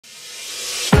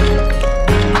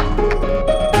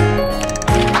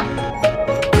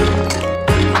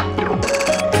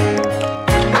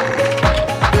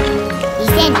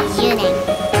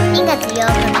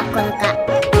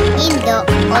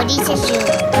オディシャ州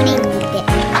トリンにて7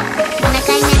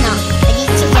回目のオディ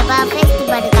シャジャパンフェスティ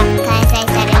バルが開催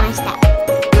されました。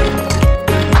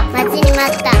待ちに待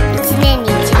った1年に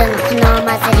1度のこのお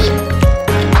祭り、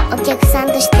お客さん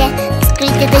として作り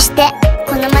手として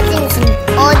この町に住む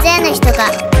大勢の人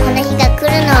がこの日が来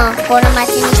るのを心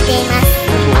待ちにしています。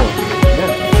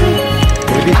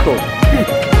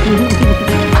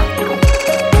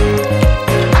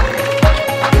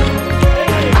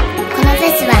このフ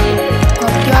ェスは国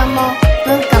境も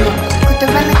文化も言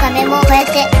葉の壁も越え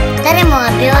て誰もが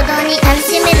平等に楽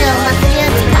しめるお祭りを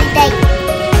作りたい、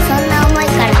そんな思い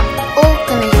から多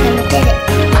くの人の手で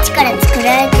一から作ら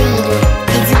れている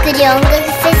手作り音楽フ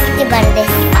ェスティバルです。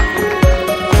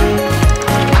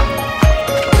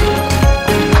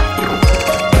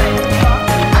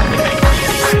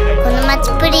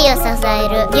プリを支え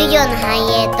る漁業の繁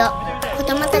栄と子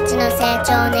どもたちの成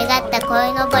長を願った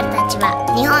鯉のぼりたちは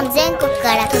日本全国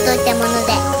から届いたもの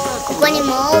で、ここに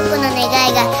も多くの願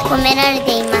いが込められ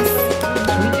ています。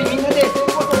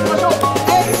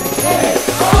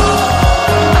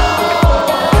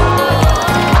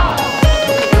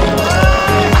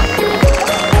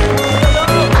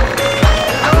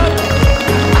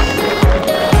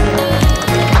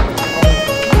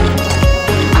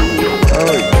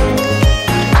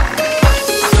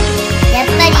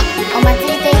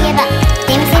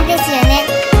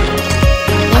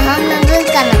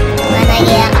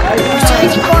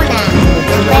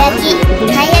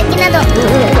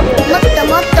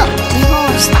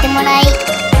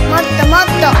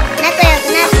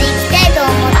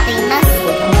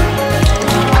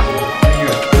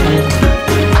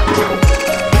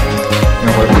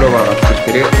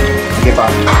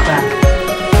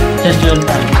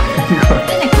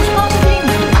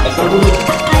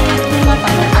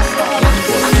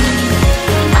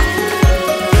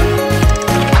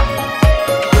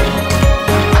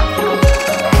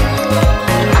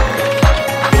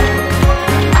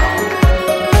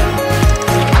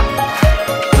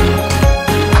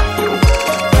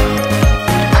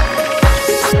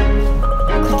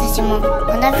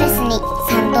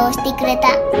してくれた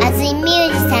熱いミュ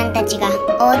ージシャンたちが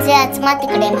大勢集まって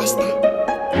くれました。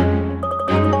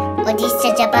オディシ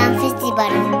ャジャパンフェスティバ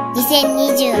ル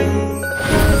2020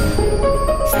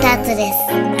スタートです。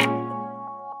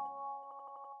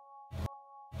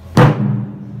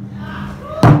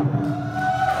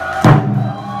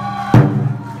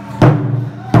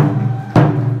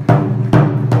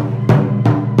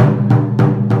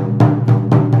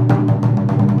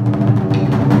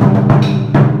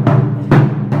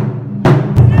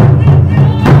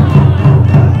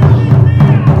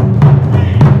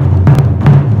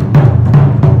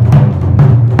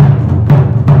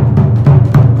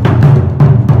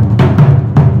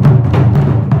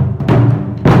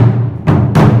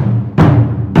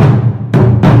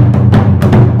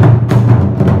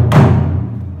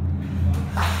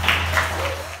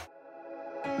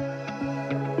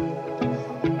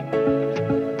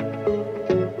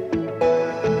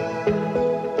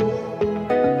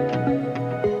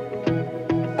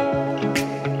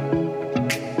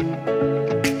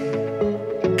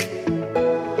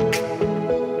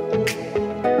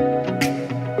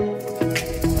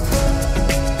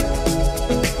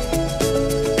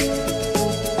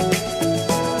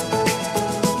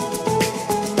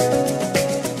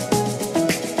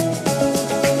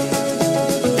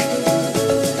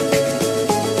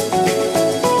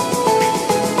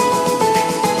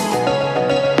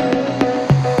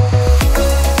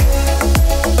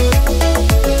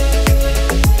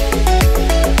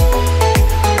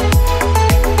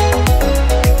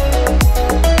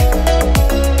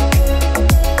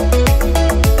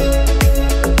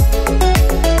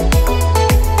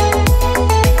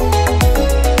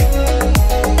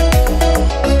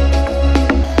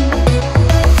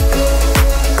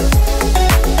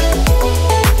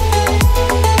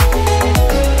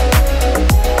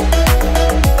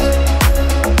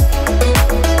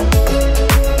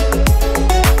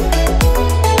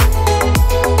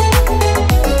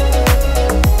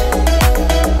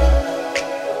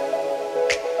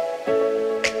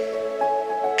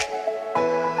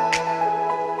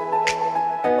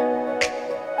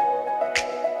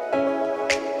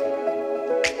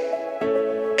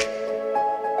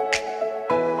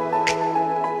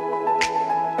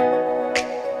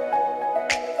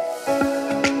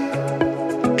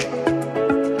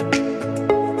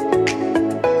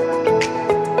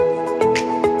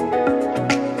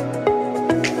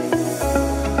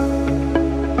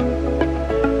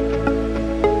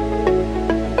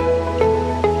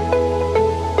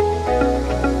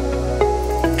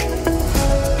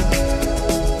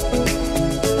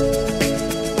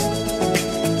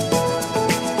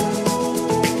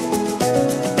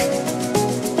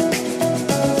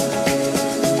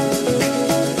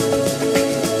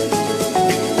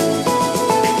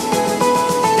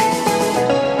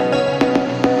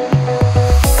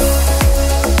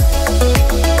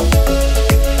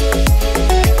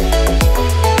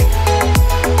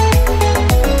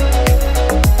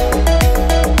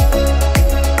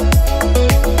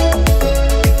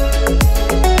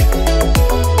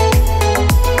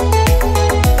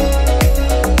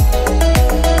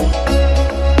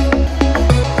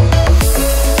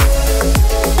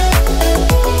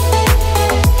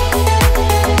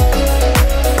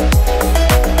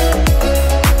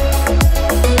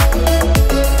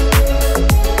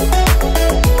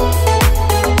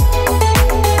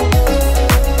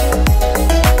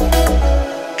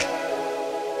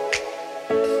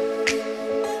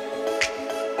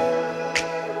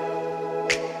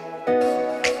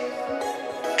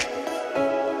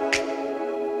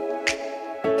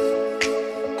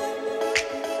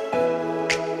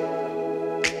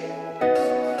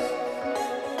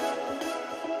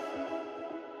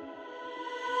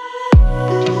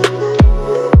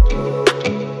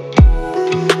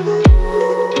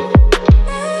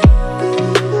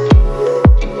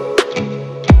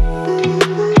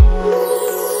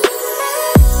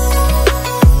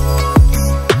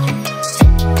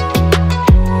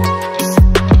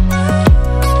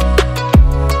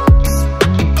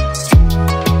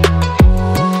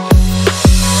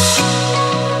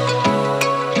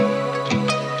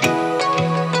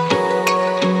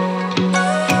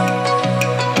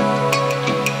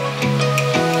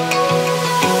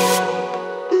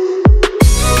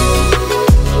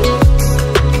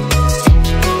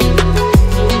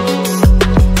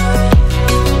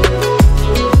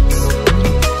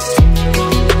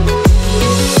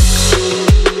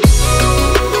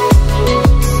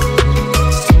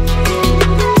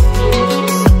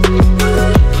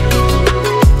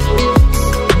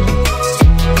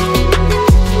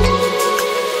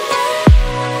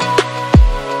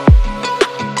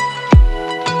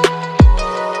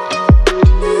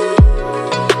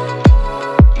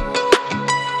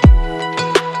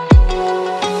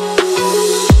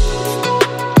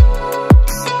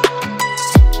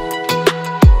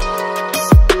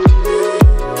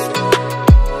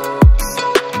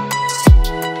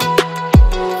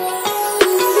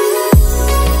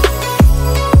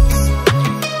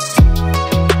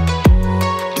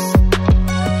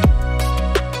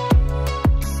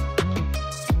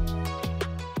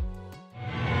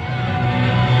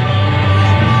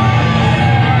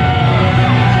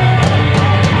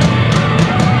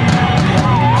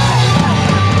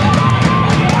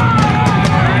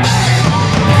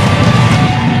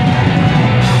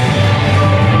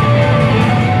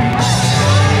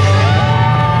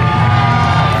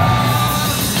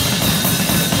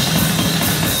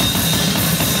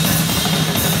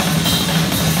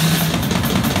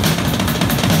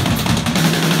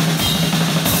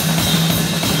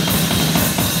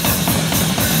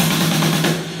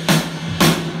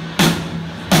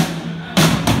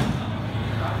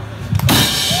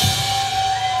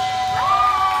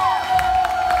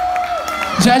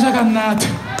ャジャガンナー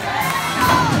ト。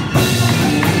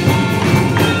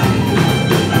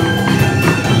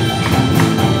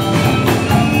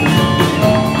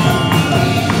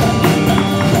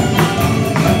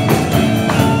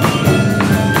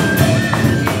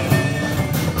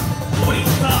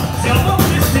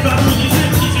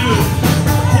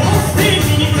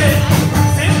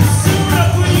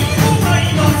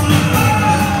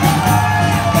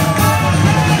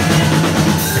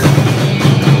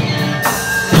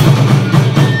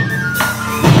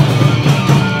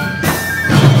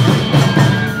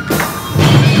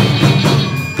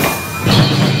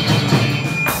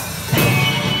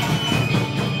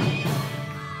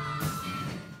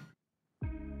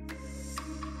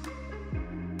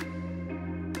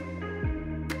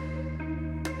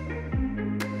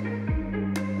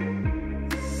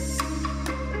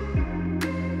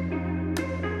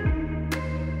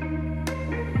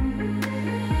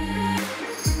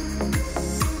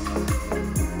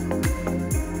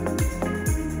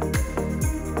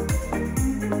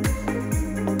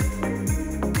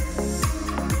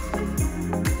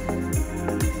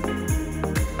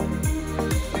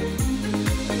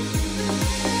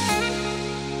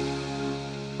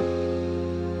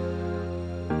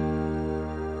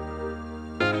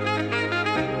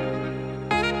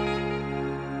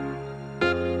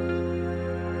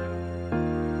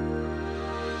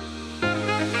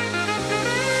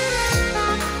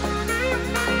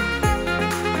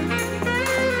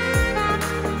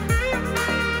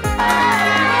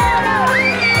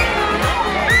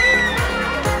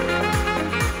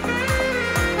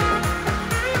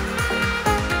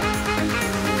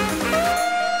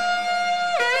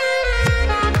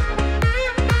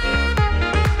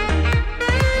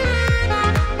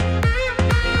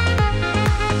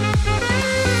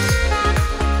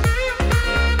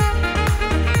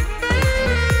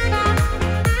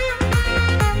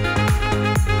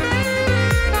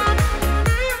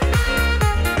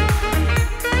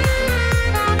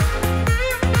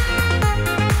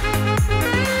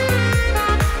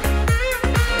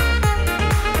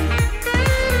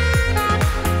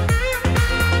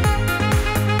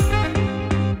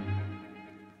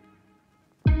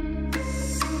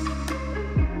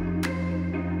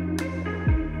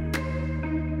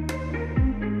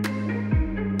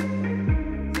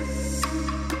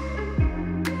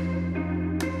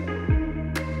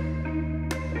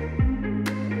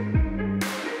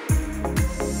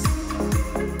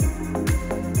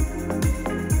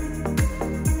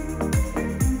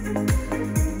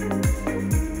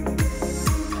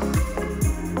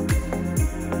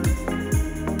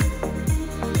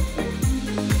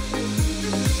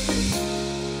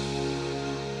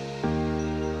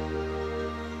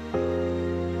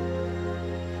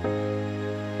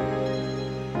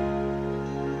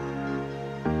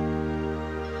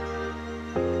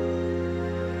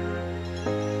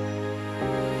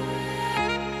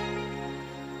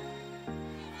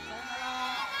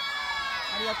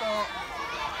ありがとう。